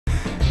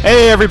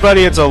Hey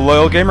everybody, it's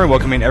Aloyalgamer,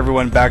 welcoming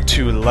everyone back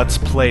to Let's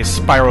Play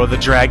Spyro the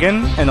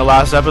Dragon. In the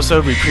last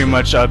episode, we pretty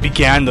much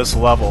began this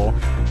level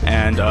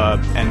and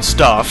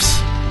stuffs.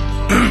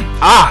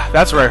 Ah,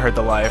 that's where I heard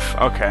the life.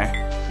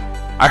 Okay.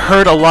 I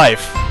heard a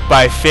life, but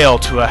I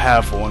failed to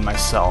have one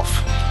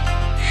myself.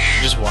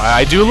 Which is why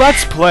I do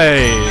Let's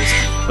Plays.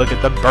 Look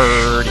at the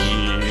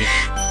birdie.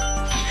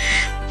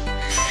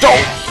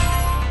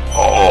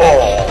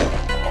 Oh!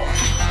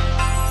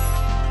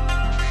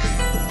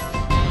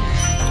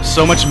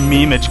 So much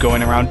memeage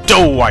going around.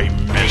 Oh, I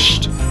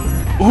missed.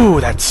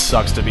 Ooh, that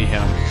sucks to be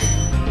him.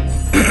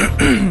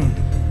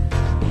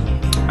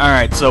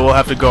 Alright, so we'll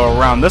have to go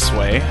around this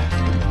way.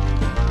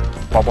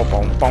 Look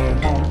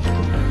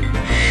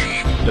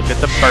at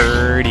the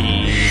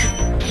birdie.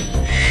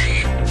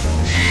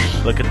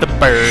 Look at the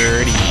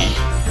birdie.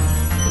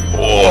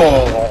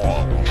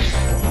 Oh!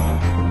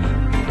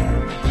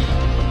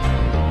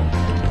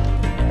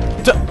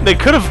 They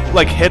could have,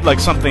 like, hit,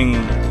 like, something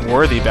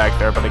worthy back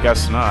there, but I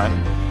guess not.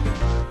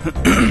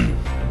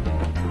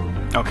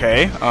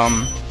 Okay,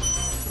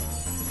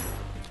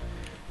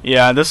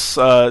 yeah, this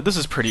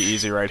is pretty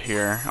easy right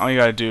here. All you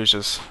gotta do is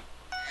just...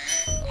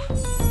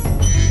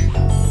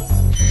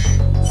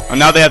 Oh,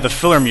 now they have the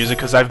filler music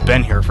because I've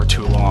been here for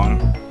too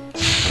long.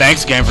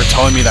 Thanks, game, for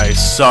telling me that I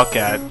suck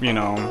at, you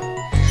know,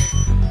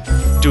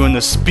 doing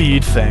the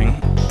speed thing.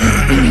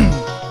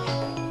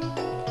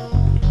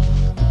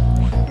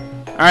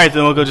 Alright,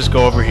 then we'll just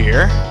go over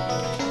here.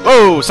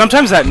 Whoa,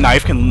 sometimes that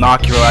knife can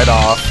knock you right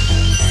off.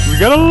 We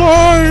got a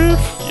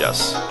life!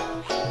 Yes.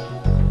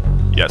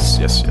 Yes,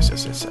 yes, yes,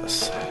 yes, yes,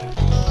 yes.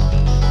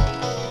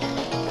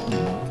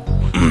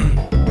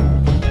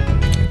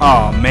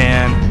 Oh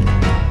man.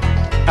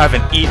 I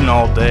haven't eaten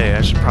all day.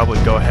 I should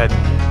probably go ahead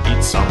and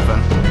eat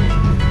something.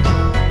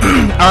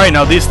 Alright,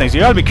 now these things.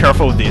 You gotta be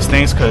careful with these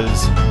things,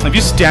 because if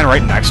you stand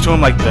right next to them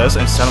like this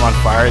and set them on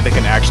fire, they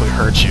can actually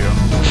hurt you.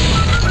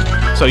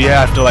 So you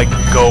have to, like,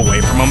 go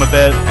away from them a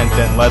bit and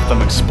then let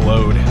them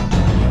explode.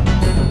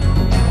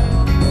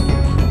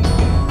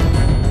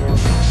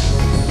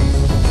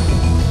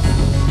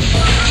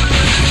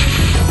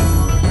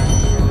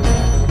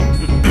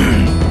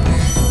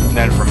 And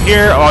then from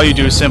here, all you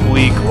do is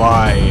simply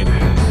glide.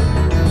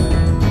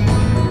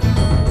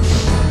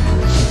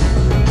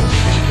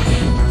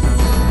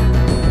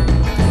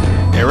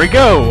 There we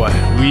go!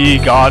 We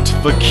got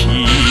the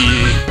key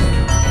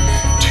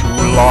to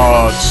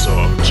lots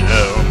of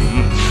gems.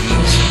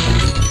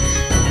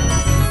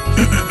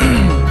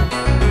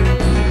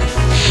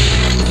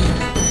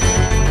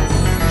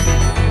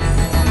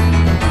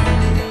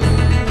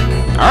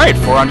 Alright,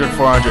 400,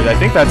 400. I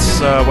think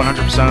that's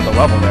 100% of the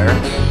level there.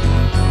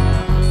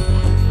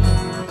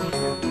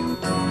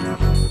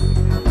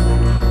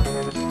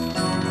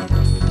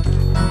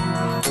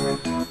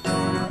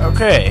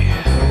 Okay.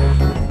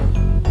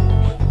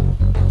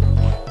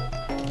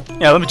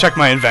 Yeah, let me check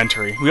my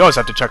inventory. We always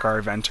have to check our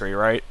inventory,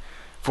 right?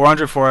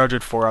 400,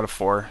 400, 4 out of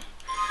 4.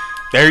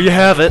 There you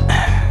have it.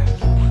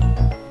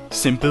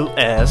 Simple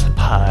as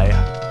pie.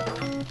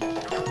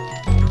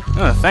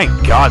 Oh,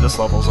 thank God this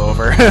level's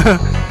over.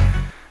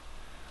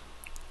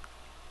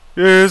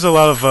 There's a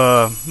lot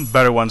of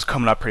better ones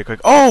coming up pretty quick.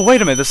 Oh,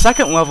 wait a minute. The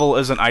second level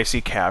is an icy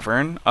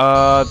cavern.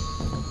 The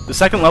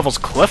second level's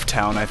Cliff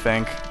Town, I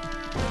think.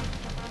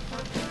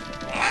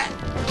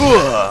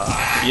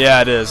 Ugh.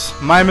 Yeah, it is.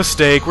 My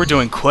mistake. We're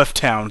doing Cliff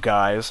Town,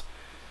 guys.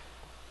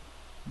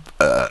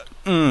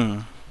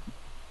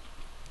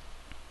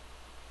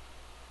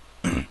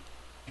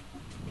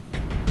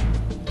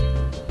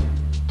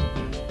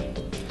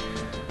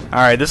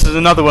 Alright, this is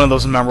another one of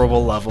those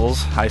memorable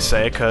levels, I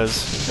say, because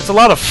it's a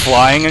lot of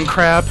flying and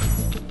crap,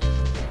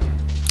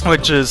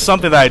 which is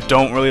something that I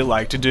don't really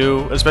like to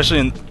do, especially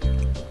in...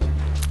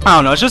 I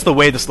don't know, it's just the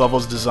way this level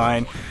is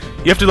designed.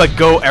 You have to, like,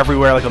 go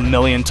everywhere, like, a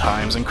million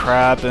times and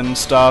crap and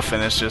stuff,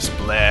 and it's just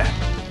bleh.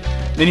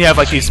 Then you have,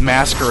 like, these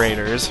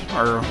masqueraders,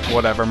 or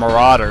whatever,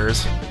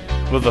 marauders,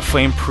 with the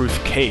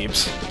flame-proof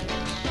capes.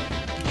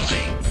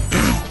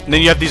 And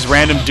then you have these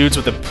random dudes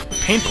with a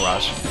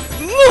paintbrush.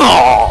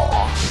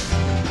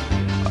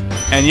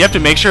 And you have to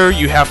make sure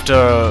you have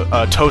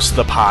to toast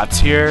the pots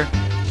here,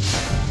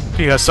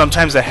 because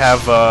sometimes they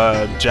have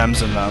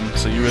gems in them,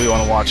 so you really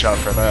want to watch out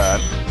for that.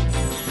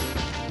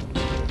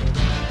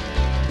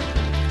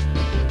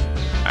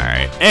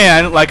 Alright,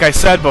 and like I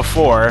said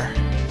before,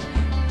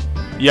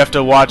 you have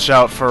to watch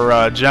out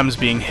for gems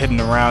being hidden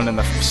around in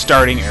the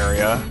starting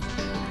area.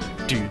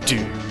 Do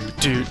do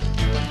do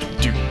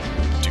do do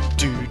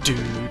do do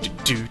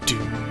do do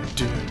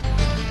do.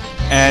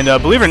 And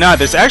believe it or not,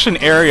 there's actually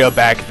an area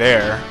back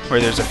there where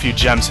there's a few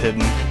gems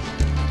hidden.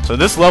 So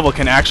this level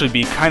can actually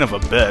be kind of a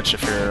bitch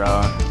if you're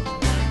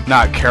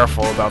not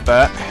careful about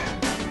that.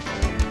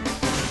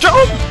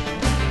 Jump!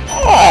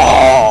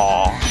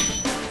 Oh!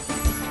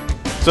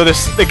 So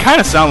they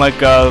kind of sound like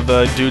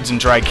the dudes in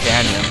Dry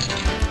Canyon.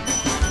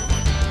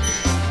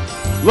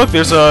 Look,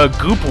 there's a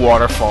goop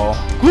waterfall.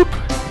 Gloop!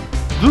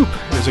 Gloop!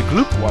 There's a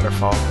gloop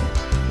waterfall.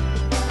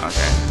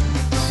 Okay,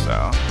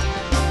 so...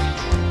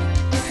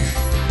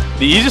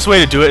 The easiest way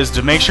to do it is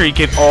to make sure you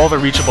get all the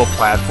reachable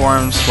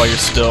platforms while you're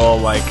still,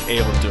 like,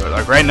 able to do it.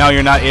 Like, right now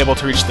you're not able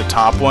to reach the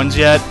top ones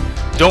yet.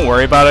 Don't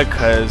worry about it,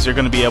 because you're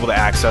going to be able to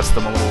access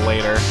them a little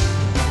later.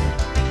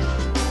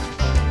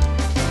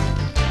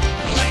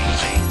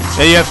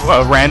 Yeah, you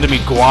have random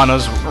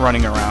iguanas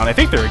running around. I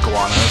think they're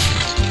iguanas.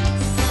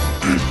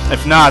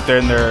 If not,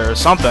 then they're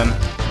something.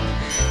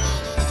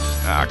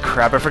 Ah,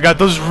 crap, I forgot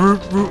those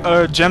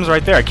gems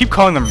right there. I keep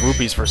calling them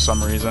rupees for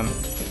some reason.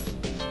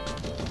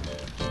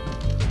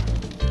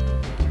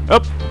 Oh,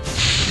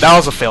 that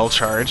was a failed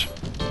charge.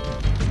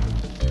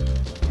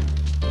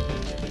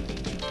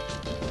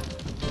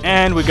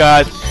 And we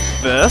got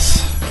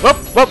this. Whoop,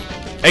 whoop.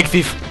 Egg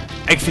thief.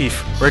 Egg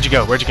thief. Where'd you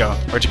go? Where'd you go?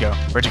 Where'd you go?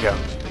 Where'd you go?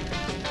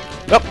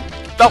 Nope.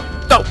 Nope.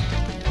 Nope.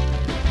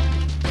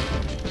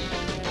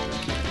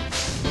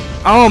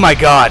 Oh my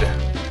god.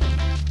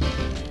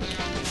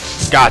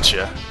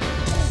 Gotcha.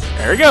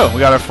 There we go. We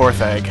got our 4th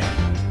egg.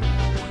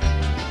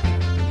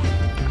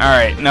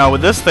 Alright, now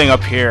with this thing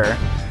up here,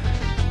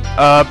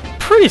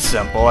 pretty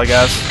simple, I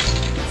guess.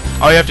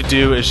 All you have to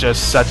do is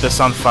just set this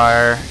on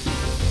fire,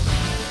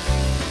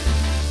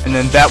 and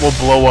then that will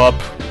blow up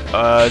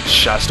a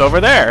chest over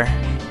there.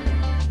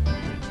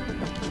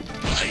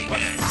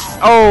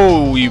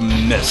 Oh, you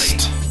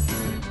missed.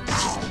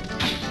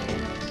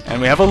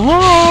 And we have a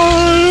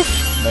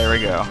life! There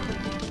we go.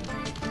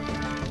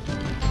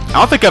 I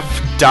don't think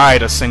I've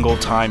died a single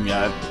time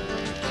yet.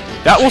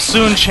 That will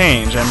soon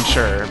change, I'm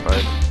sure,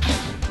 but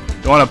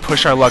don't want to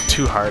push our luck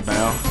too hard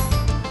now.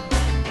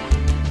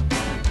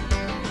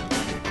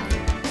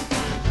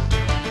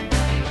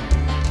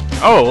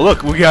 Oh,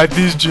 look, we got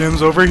these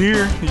gems over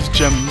here. These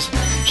gems.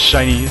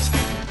 Shinies.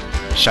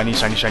 Shiny,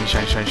 shiny, shiny,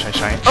 shiny, shiny, shiny,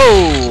 shiny.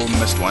 Oh,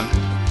 missed one.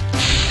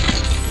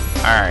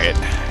 Alright.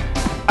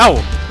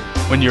 Ow!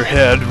 When your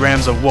head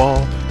rams a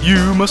wall,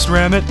 you must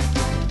ram it.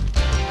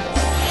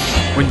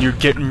 When you're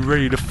getting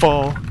ready to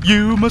fall,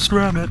 you must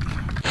ram it.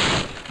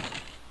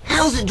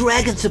 How's a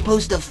dragon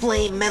supposed to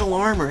flame metal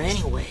armor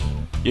anyway?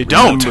 You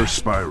don't! Remember,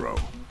 Spyro,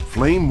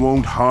 flame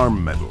won't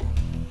harm metal,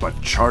 but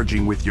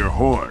charging with your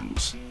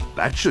horns,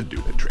 that should do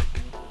the trick.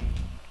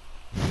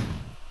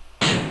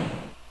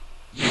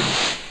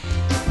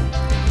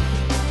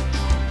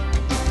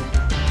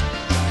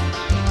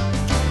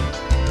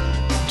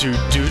 Do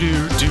do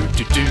do do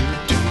do do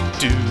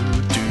do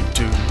do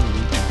do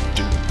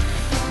do.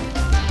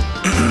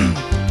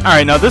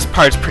 Alright, now this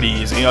part's pretty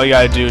easy. All you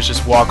gotta do is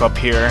just walk up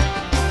here.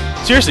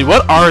 Seriously,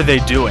 what are they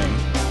doing?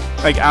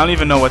 Like, I don't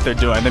even know what they're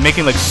doing. They're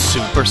making, like,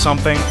 soup or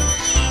something?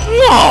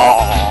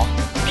 No!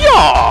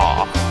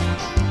 Yeah!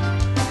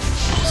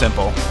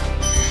 Simple.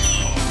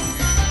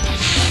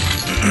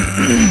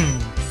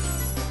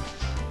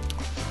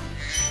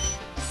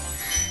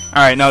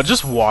 Alright, now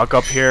just walk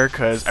up here,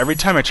 because every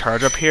time I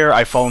charge up here,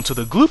 I fall into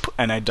the gloop,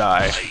 and I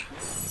die.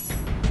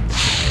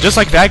 Just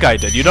like that guy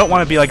did. You don't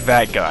want to be like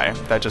that guy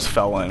that just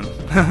fell in.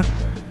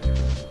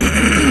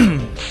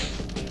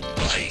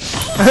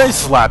 I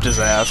slapped his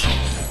ass.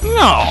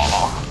 No.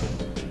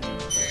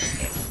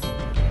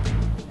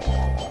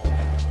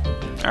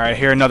 Alright,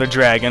 here another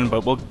dragon,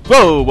 but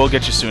we'll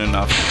get you soon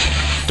enough.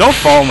 Don't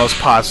fall in those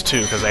pots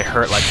too, because they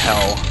hurt like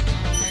hell.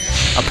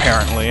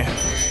 Apparently.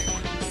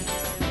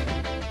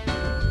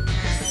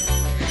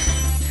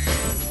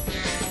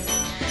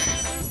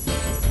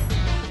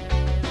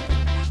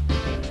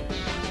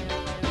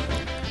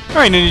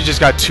 Alright, and then you just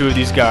got 2 of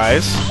these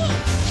guys.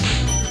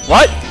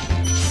 What?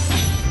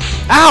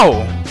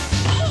 Ow!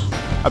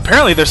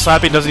 Apparently their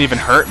slapping doesn't even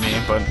hurt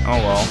me, but oh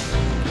well.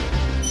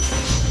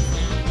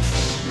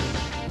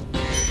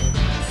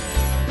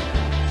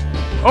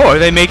 Oh, are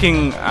they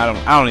making... I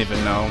don't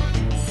even know.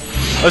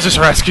 Let's just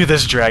rescue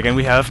this dragon.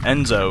 We have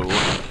Enzo.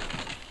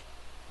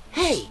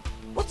 Hey,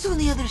 what's on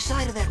the other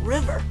side of that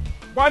river?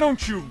 Why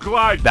don't you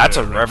glide That's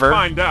there a river? and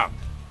find out?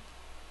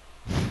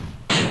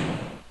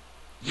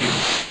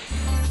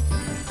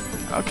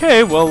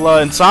 Okay, well,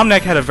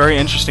 Insomniac had a very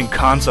interesting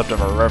concept of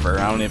a river.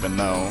 I don't even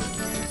know.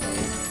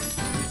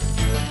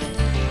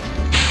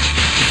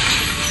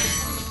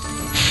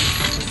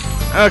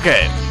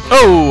 Okay.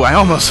 Oh, I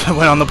almost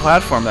went on the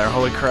platform there.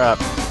 Holy crap.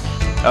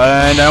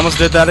 And I almost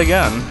did that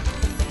again.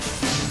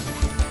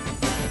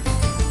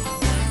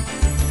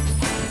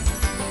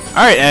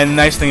 Alright, and the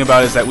nice thing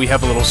about it is that we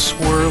have a little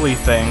swirly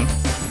thing.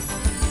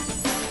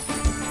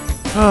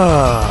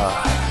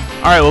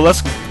 Alright, well,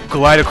 let's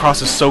glide across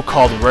this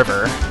so-called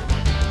river.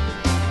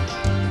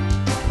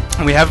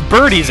 And we have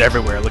birdies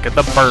everywhere. Look at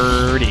the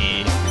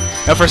birdie.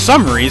 Now, for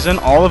some reason,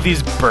 all of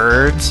these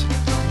birds,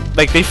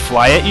 like, they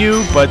fly at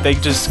you, but they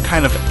just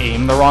kind of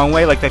aim the wrong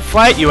way. Like, they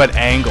fly at you at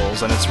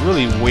angles, and it's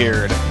really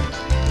weird.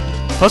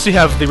 Plus, we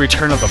have the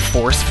return of the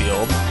force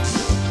field.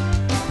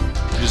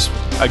 Just,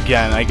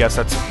 again, I guess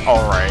that's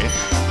alright.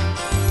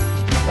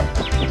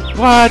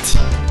 What?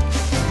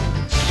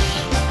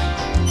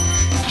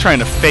 Trying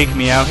to fake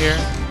me out here?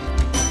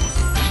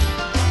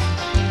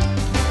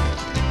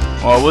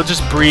 Well, we'll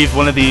just breathe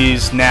one of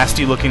these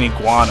nasty-looking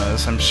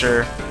iguanas, I'm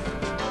sure.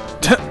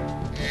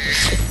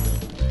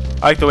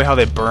 I like the way how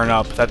they burn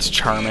up. That's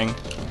charming.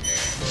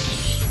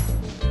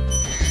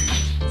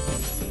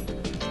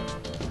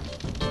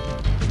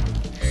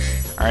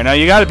 Alright, now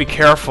you gotta be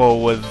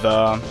careful with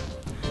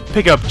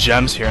pick up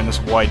gems here in this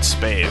white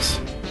space.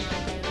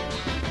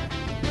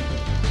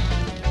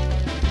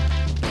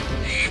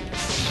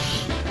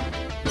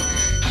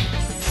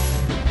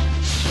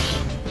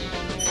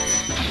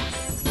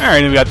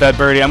 Alright, we got that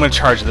birdie. I'm gonna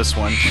charge this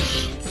one.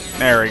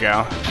 There we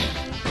go.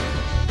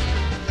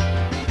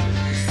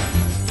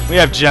 We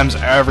have gems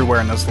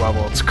everywhere in this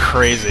level. It's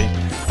crazy.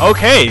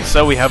 Okay,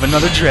 so we have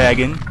another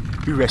dragon.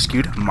 We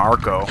rescued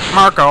Marco.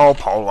 Marco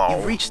Polo.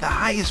 You've reached the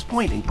highest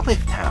point in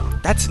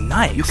Clifftown. That's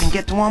nice. You can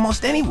get to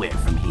almost anywhere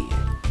from here.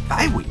 If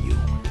I were you,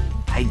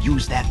 I'd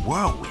use that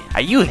whirlwind.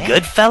 Are you a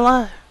good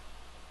fella?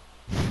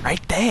 Right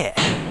there.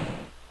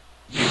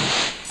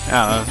 I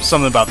don't know,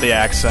 something about the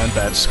accent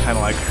that's kind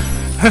of like,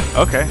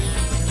 okay.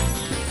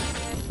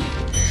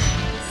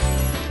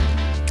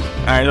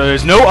 Alright, so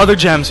there's no other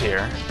gems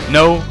here.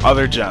 No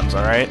other gems,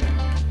 alright?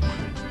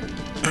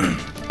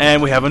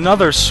 And we have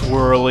another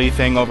swirly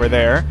thing over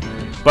there,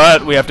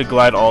 but we have to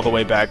glide all the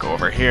way back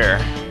over here,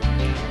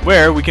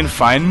 where we can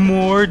find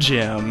more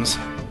gems.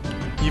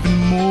 Even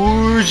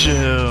more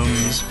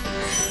gems.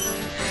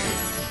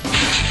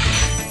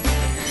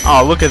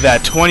 Oh, look at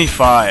that,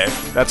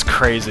 25. That's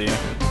crazy.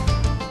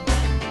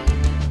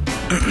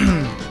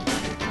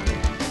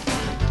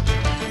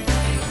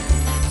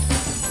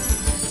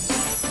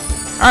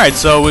 Alright,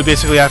 so we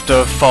basically have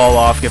to fall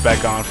off, get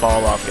back on,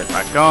 fall off, get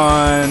back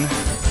on.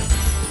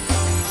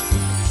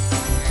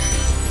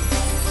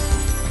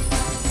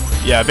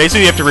 Yeah, basically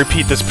you have to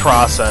repeat this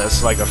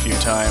process like a few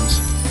times.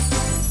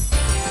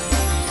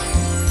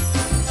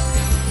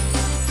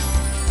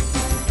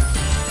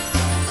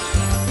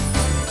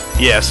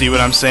 Yeah, see what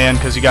I'm saying?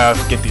 Because you gotta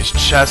get these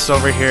chests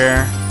over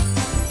here.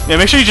 Yeah,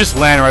 make sure you just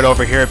land right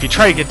over here. If you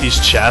try to get these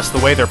chests, the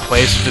way they're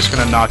placed, they're just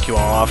gonna knock you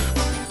off.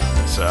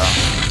 So...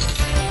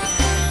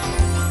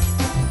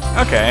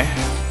 okay.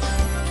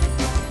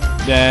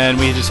 Then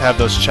we just have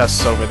those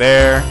chests over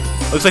there.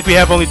 Looks like we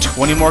have only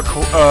 20 more,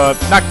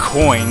 not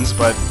coins,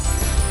 but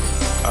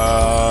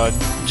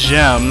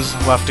gems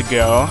left to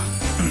go.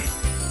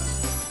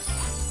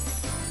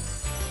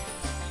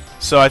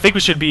 So I think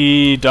we should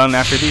be done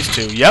after these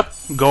two. Yep,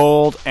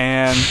 gold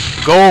and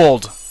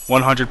gold,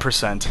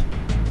 100%.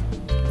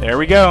 There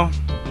we go.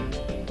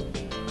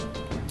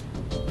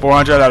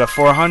 400 out of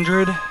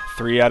 400,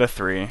 3 out of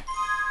 3.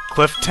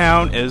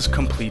 Clifftown is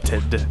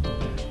completed.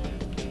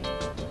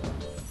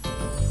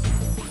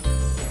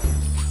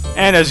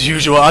 And as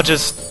usual, I'll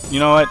just, you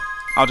know what?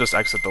 I'll just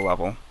exit the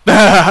level.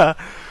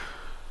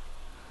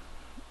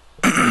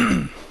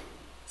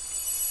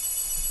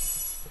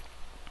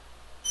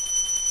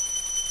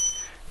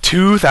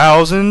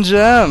 2,000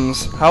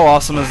 gems! How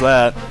awesome is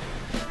that?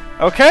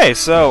 Okay,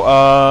 so,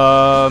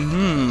 I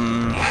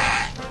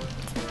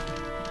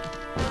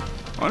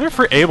wonder if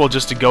we're able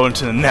just to go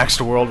into the next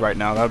world right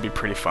now. That would be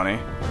pretty funny.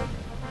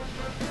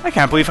 I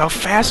can't believe how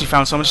fast you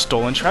found so much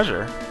stolen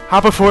treasure.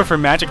 Hop aboard for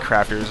Magic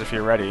Crafters if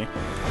you're ready.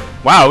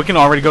 Wow, we can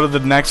already go to the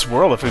next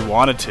world if we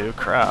wanted to.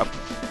 Crap.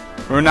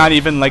 We're not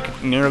even,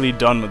 like, nearly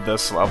done with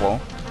this level.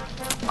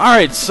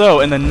 Alright, so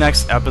in the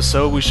next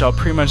episode, we shall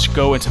pretty much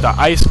go into the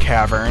Ice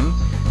Cavern,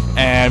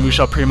 and we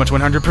shall pretty much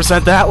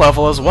 100% that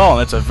level as well,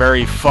 and it's a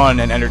very fun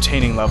and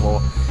entertaining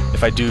level,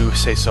 if I do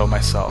say so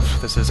myself.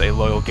 This is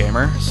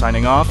Aloyalgamer,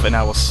 signing off, and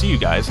I will see you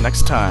guys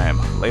next time.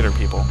 Later,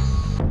 people.